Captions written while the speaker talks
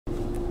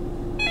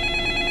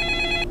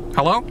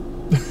Hello?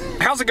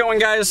 How's it going,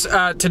 guys?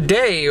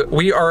 Today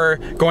we are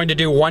going to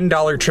do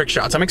 $1 trick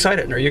shots. I'm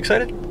excited. Are you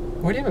excited?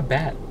 Why do you have a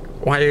bat?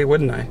 Why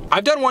wouldn't I?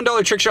 I've done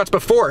 $1 trick shots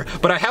before,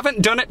 but I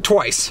haven't done it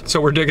twice.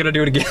 So we're gonna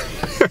do it again.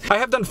 I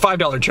have done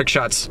 $5 trick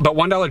shots, but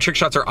 $1 trick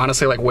shots are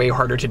honestly like way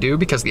harder to do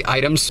because the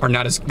items are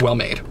not as well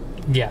made.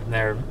 Yeah,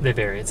 they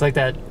vary. It's like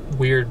that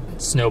weird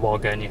snowball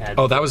gun you had.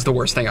 Oh, that was the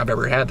worst thing I've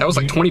ever had. That was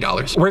like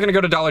 $20. We're gonna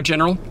go to Dollar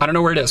General. I don't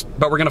know where it is,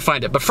 but we're gonna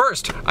find it. But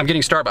first, I'm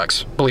getting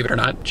Starbucks, believe it or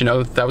not. Did you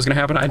know that was gonna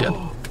happen? I did.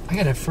 Oh, I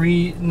got a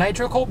free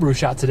nitro cold brew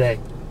shot today.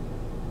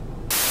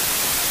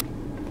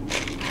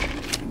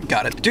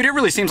 Got it. Dude, it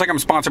really seems like I'm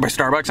sponsored by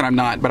Starbucks and I'm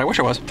not, but I wish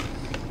I was.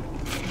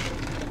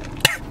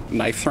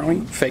 Knife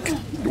throwing, fake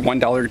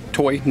 $1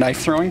 toy knife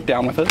throwing,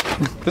 down with it.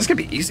 This could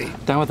be easy.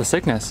 Down with the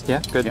sickness,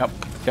 yeah, good. Yep.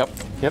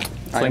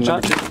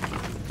 Slingshot?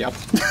 Yep.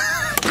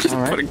 Just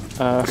all right. putting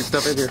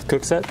stuff in here.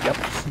 Cook set?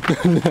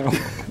 Yep. No.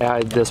 Yeah,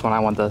 this one, I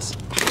want this.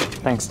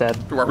 Thanks, Dad.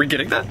 Are we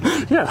getting that?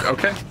 Yeah.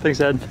 Okay. Thanks,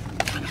 Dad.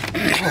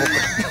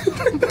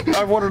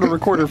 I've wanted a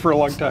recorder for a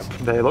long time.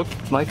 They look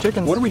like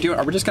chickens. What are we doing?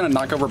 Are we just gonna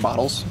knock over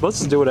bottles? Let's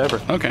just do whatever.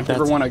 Okay.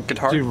 Ever want a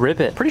guitar? Dude, rip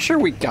it. Pretty sure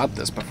we got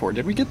this before.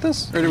 Did we get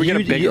this? Or did we get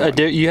a bigger one?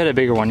 You had a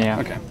bigger one, yeah.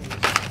 Okay.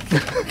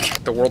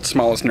 The world's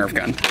smallest Nerf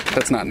gun.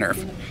 That's not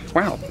Nerf.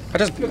 Wow. I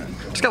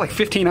just got like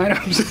 15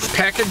 items.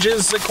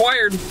 Packages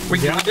acquired. We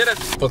did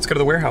it. Let's go to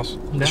the warehouse.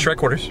 Yeah. The Shrek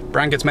quarters.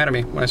 Brian gets mad at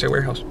me when I say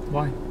warehouse.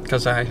 Why?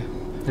 Because It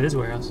is a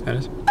warehouse. That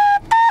is.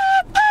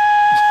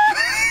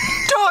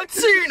 John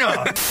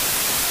Cena!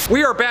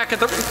 We are back at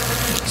the...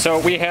 So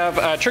we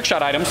have trick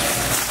shot items.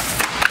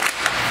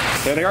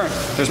 There they are.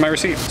 There's my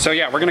receipt. So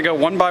yeah, we're gonna go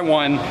one by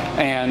one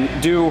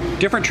and do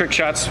different trick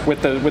shots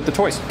with the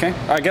toys, okay?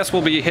 I guess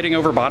we'll be hitting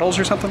over bottles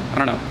or something. I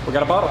don't know. We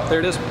got a bottle. There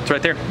it is. It's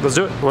right there. Let's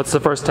do it. What's the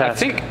first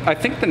task? I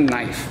think the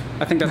knife.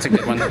 I think that's a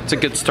good one. It's a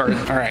good start.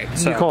 All right.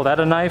 So You call that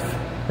a knife?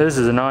 This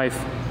is a knife.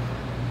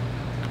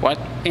 what?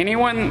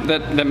 Anyone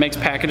that makes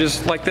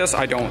packages like this,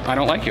 I don't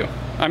like you.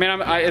 I mean,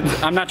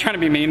 I'm not trying to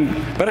be mean,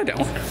 but I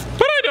don't.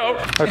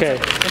 Okay.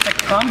 It's a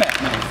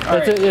combat knife. All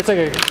right. It's like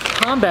a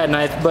combat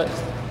knife, but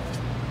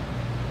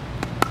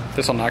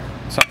This will knock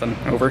something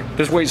over.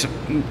 This weighs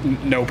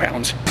no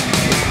pounds.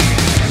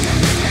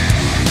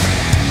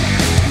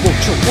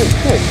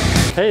 whoa.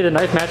 Hey, the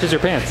knife matches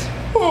your pants.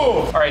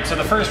 All right, so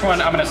the first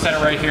one, I'm gonna set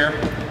it right here.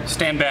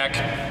 Stand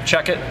back,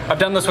 check it. I've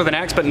done this with an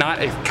axe, but not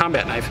a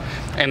combat knife.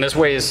 And this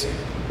weighs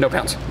no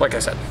pounds, like I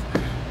said.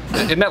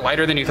 Isn't that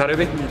lighter than you thought it'd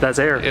be? That's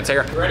air. It's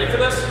air. You ready for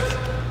this?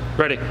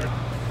 Ready.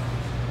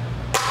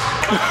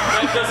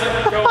 That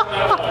doesn't go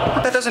that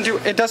far.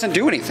 It doesn't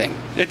do anything.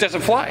 It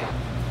doesn't fly.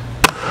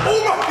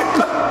 Oh my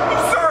God!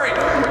 I'm sorry.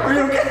 Are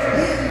you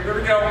okay? Here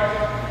we go.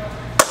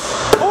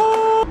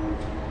 Oh,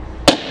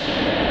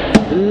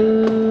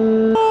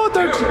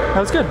 that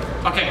was good.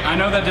 Okay, I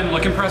know that didn't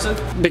look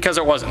impressive because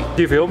it wasn't.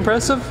 Do you feel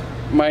impressive?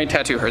 My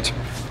tattoo hurts.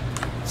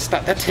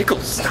 Stop, that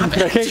tickles. Stop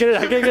I it. can't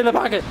get in the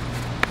pocket.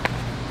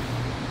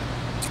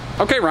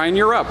 Okay, Ryan,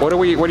 you're up. What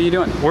are you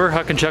doing? We're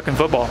huck and chucking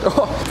football.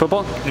 Oh.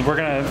 Football? We're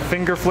gonna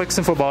finger flick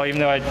some football,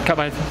 even though I cut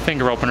my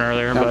finger open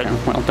earlier. Okay,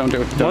 well, don't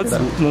do it.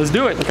 Let's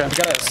do it. Okay, we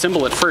gotta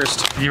assemble it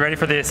first. You ready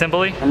for the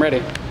assembly? I'm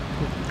ready.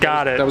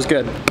 Got it. That was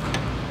good.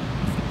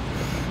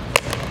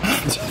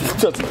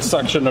 Doesn't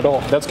suction at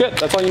all. That's good.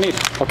 That's all you need.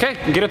 Okay,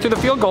 get it through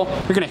the field goal.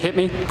 You're gonna hit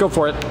me. Go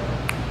for it.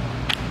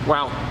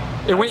 Wow.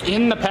 It went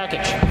in the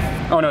package.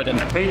 Oh, no, it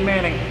didn't. Peyton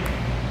Manning.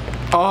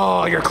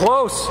 Oh, you're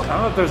close. I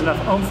don't know if there's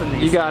enough oomph in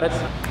these. You got it.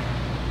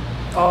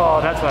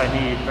 Oh, that's what I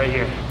need right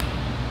here.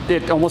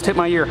 It almost hit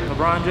my ear.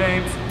 LeBron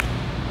James.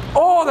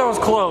 Oh, that was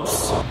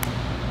close.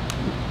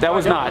 That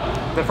was not.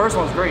 The first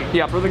one's great.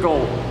 Yeah. For the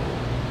goal.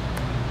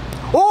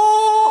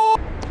 Oh!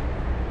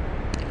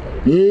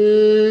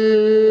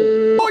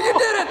 Oh, you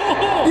did it!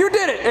 You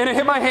did it, and it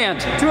hit my hand.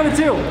 2 out of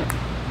 2.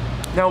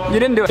 Nope. You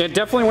didn't do it. It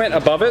definitely went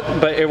above it,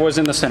 but it was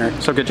in the center,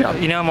 so good job.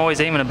 You know I'm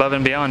always aiming above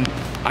and beyond.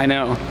 I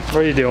know. What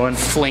are you doing?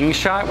 Fling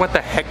shot? What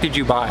the heck did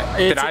you buy?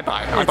 Did I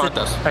buy? I bought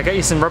this. I got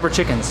you some rubber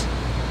chickens.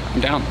 I'm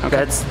down.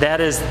 Okay.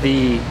 That is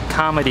the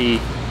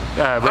comedy.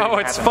 Oh,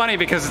 it's funny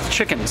because it's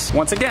chickens.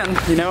 Once again,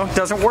 you know,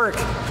 doesn't work.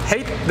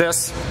 Hate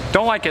this.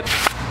 Don't like it.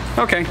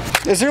 Okay.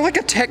 Is there like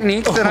a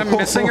technique that I'm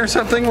missing or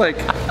something? Like,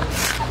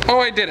 oh,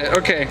 I did it.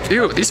 Okay.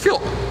 Ew, these feel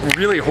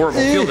really horrible.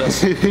 Feel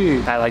this.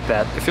 I like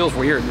that. It feels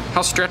weird.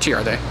 How stretchy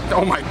are they?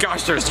 Oh my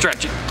gosh, they're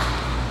stretchy.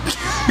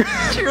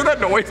 Did you hear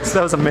that noise?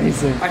 That was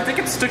amazing. I think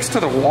it sticks to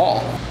the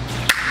wall.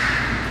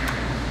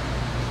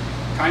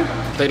 Kind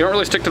of. They don't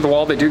really stick to the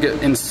wall. They do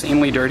get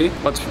insanely dirty.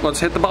 Let's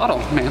hit the bottle,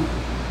 man.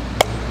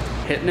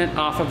 Hitting it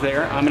off of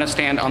there. I'm gonna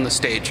stand on the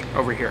stage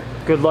over here.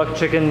 Good luck,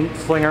 chicken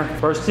flinger.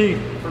 First tee.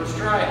 First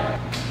try.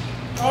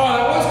 Oh,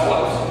 that was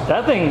close.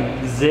 That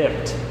thing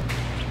zipped.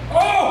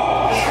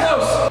 Oh, it's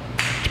close.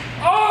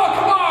 Oh,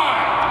 come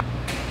on.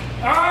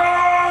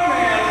 Oh,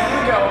 man,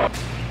 here we go.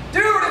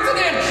 Dude, it's an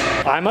inch.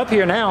 I'm up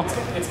here now.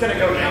 It's gonna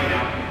go down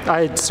now.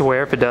 I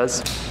swear if it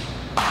does.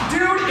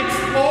 Dude, it's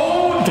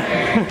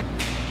floating.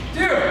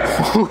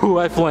 Dude. Ooh,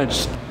 I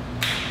flinched.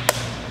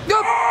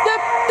 Yep.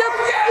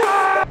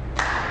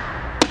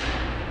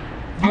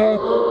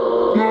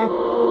 Yeah.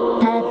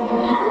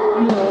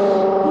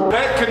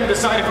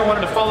 decide if it wanted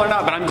to fall or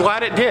not, but I'm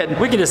glad it did.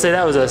 We can just say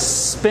that was a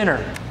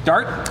spinner.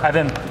 Dart? I've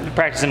been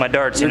practicing my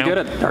darts, You're you know?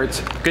 good at darts.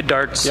 Good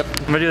darts. Yep.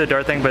 I'm gonna do the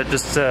dart thing, but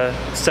just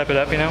step it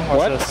up, you know? Watch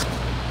What? this.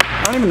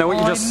 I don't even know what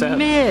you just said.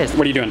 Missed.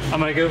 What are you doing? I'm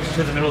gonna go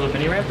to the middle of the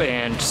mini ramp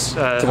and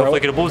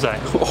hopefully get a bullseye.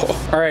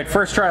 All right,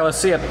 first try, let's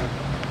see it.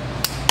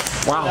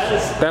 Wow,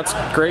 that's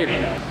great.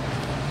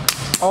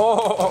 Oh,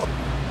 All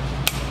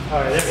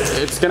right, there it is.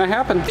 it's gonna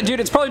happen. Dude,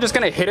 it's probably just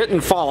gonna hit it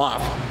and fall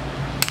off.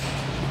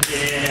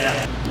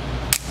 Yeah.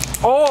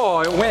 Oh,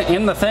 it went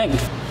in the thing.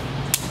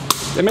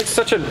 It makes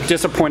such a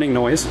disappointing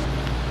noise.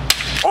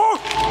 Oh!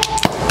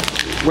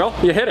 Well,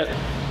 you hit it.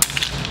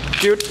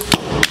 Dude,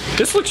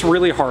 this looks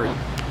really hard.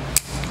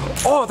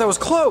 Oh, that was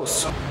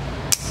close.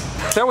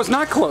 That was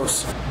not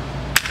close.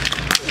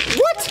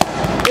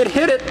 What? It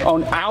hit it.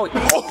 Oh, ow.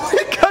 Oh,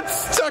 it got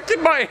stuck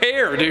in my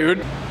hair,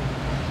 dude.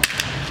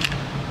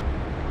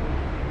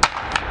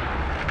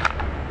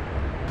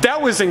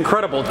 That was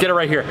incredible. Get it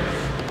right here.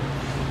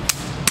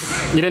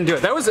 You didn't do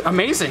it. That was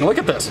amazing. Look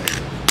at this.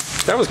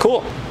 That was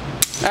cool.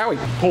 Owie.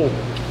 Pull.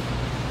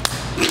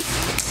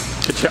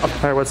 Good job. All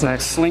right, what's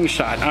next?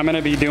 Slingshot. I'm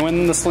gonna be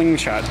doing the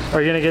slingshot.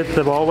 Are you gonna get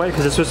the ball away?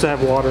 Because it's supposed to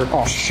have water.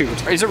 Oh,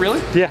 shoot. Is it really?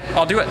 Yeah.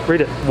 I'll do it.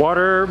 Read it.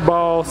 Water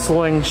ball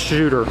sling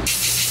shooter.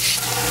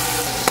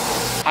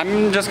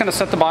 I'm just gonna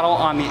set the bottle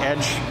on the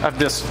edge of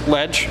this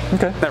ledge.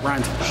 Okay. That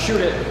rhymes.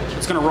 Shoot it.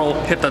 It's gonna roll,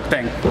 hit the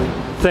thing.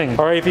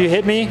 All right, if you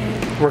hit me,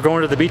 we're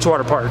going to the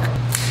Beachwater Park.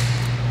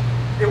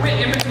 It went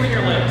in between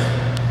your legs.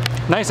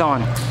 Nice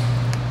on.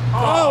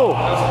 Oh!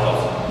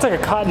 It's like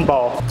a cotton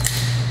ball.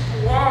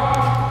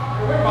 Wow.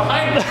 It went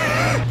behind me.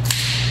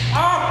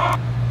 Oh!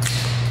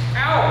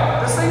 Ow.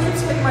 This thing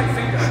keeps hitting my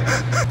finger.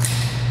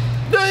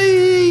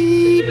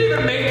 It didn't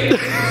even make it.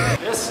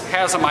 This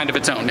has a mind of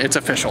its own. It's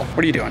official.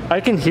 What are you doing?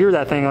 I can hear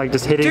that thing like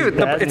just hitting. Dude,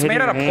 that it's and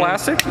made hitting out of your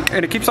hand. plastic,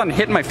 and it keeps on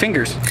hitting my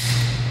fingers.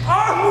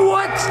 Oh,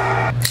 what?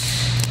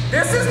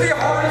 This is the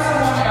hardest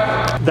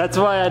one ever. That's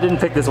why I didn't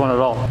pick this one at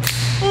all.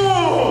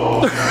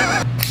 Oh!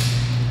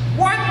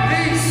 What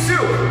the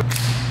soup?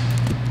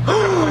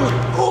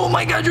 Oh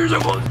my God, you're so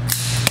close.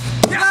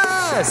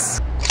 Yes!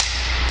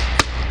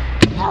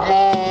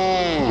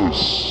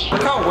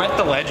 Look how wet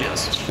the ledge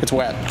is. It's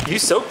wet. You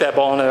soaked that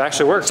ball and it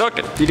actually worked. Soaked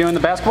it. You doing the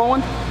basketball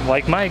one?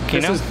 Like Mike,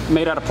 you This know? is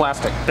made out of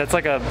plastic. That's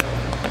like a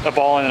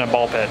ball in a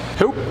ball pit.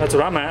 Hoop. That's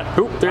what I'm at.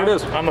 Hoop, there it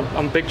is. I'm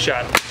a big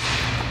shot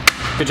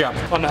Good job.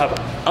 on the hub.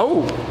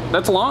 Oh,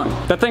 that's long.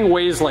 That thing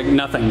weighs like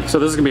nothing, so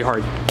this is gonna be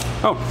hard.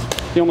 Oh,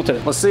 you almost did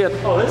it. Let's see it.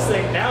 Oh, this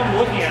thing, now I'm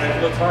looking at it,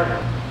 it looks harder.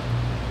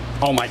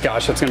 Oh my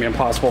gosh, that's gonna be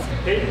impossible.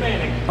 Peyton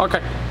Manning.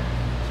 Okay.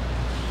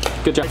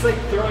 Good job. It's like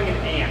throwing an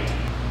ant.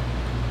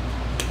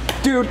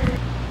 Dude.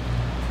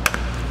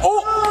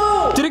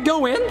 Oh! Did it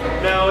go in?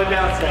 No, it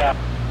bounced out.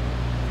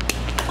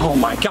 Oh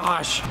my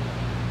gosh.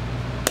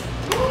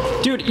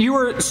 Dude, you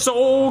were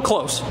so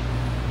close.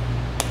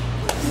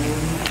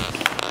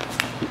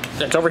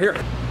 It's over here.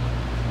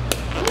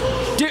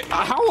 Dude,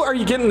 how are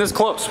you getting this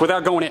close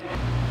without going in?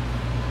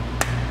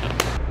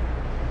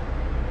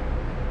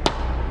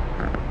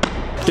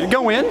 Did it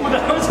go in?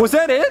 Was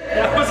that it?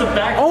 That was a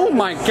back. Oh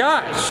my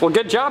gosh. Well,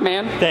 good job,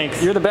 man.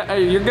 Thanks. You're the best.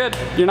 You're good.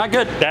 You're not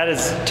good. That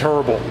is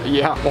terrible.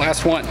 Yeah.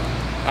 Last one.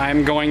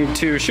 I'm going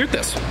to shoot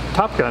this.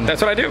 Top gun.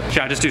 That's what I do.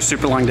 Should I just do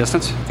super long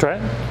distance? Try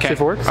it. See if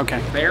it works.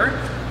 Okay. There.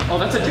 Oh,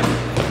 that's a jump.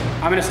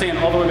 I'm gonna stand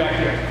all the way back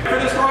here. For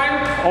this,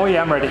 Ryan? Oh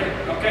yeah, I'm ready.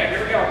 Okay,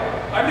 here we go.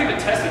 I haven't even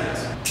tested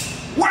this.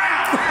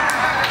 Wow!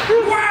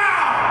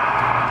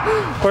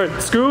 Wow! All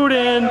right, scoot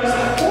in.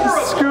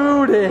 Horrible.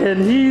 Scoot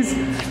in. He's.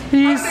 How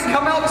does it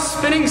come out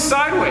spinning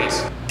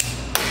sideways?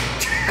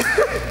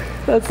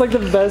 That's like the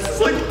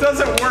best. Like, it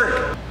doesn't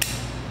work.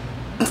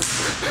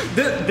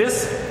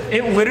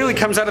 It literally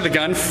comes out of the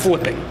gun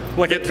flipping.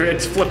 Like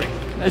it's flipping.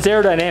 It's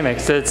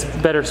aerodynamics. So it's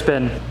better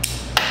spin.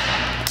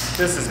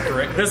 This is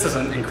great. This is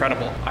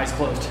incredible. Eyes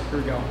closed. Here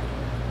we go.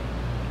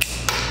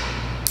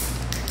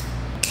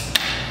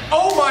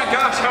 Oh my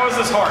gosh, how is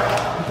this hard?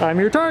 I'm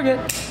your target.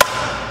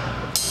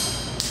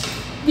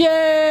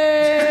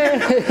 Yay!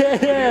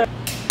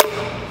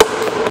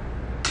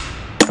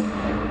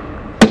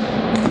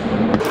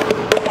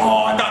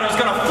 Oh, I thought it was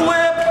gonna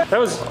flip. That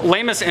was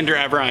lamest ender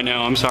ever, I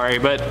know. I'm sorry,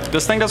 but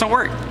this thing doesn't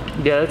work.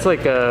 Yeah, it's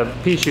like a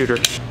pea shooter.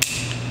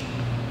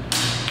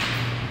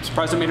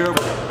 Surprised I made it over.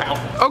 Ow.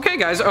 Okay,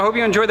 guys, I hope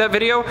you enjoyed that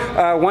video.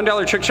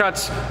 $1 trick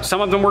shots. Some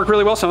of them work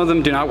really well. Some of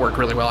them do not work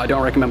really well. I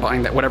don't recommend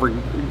buying that whatever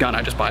gun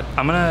I just bought.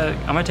 I'm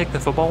gonna take the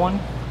football one.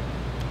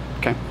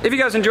 Okay. If you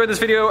guys enjoyed this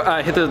video,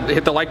 hit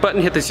the like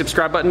button, hit the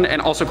subscribe button, and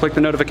also click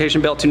the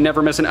notification bell to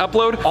never miss an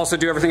upload. Also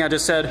do everything I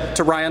just said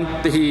to Ryan.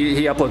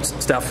 He uploads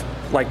stuff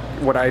like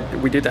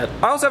we did that.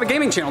 I also have a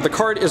gaming channel. The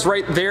card is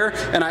right there,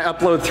 and I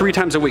upload 3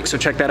 times a week, so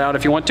check that out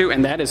if you want to.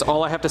 And that is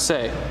all I have to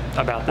say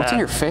About that. What's in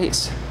your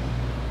face?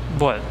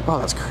 What? Oh,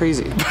 that's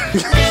crazy.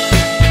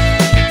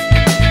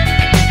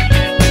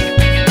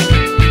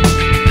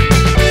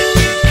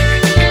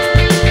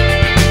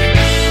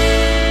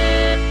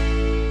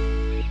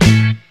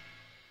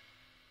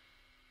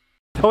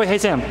 Oh wait, hey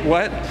Sam.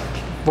 What?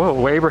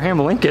 Whoa, Abraham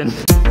Lincoln.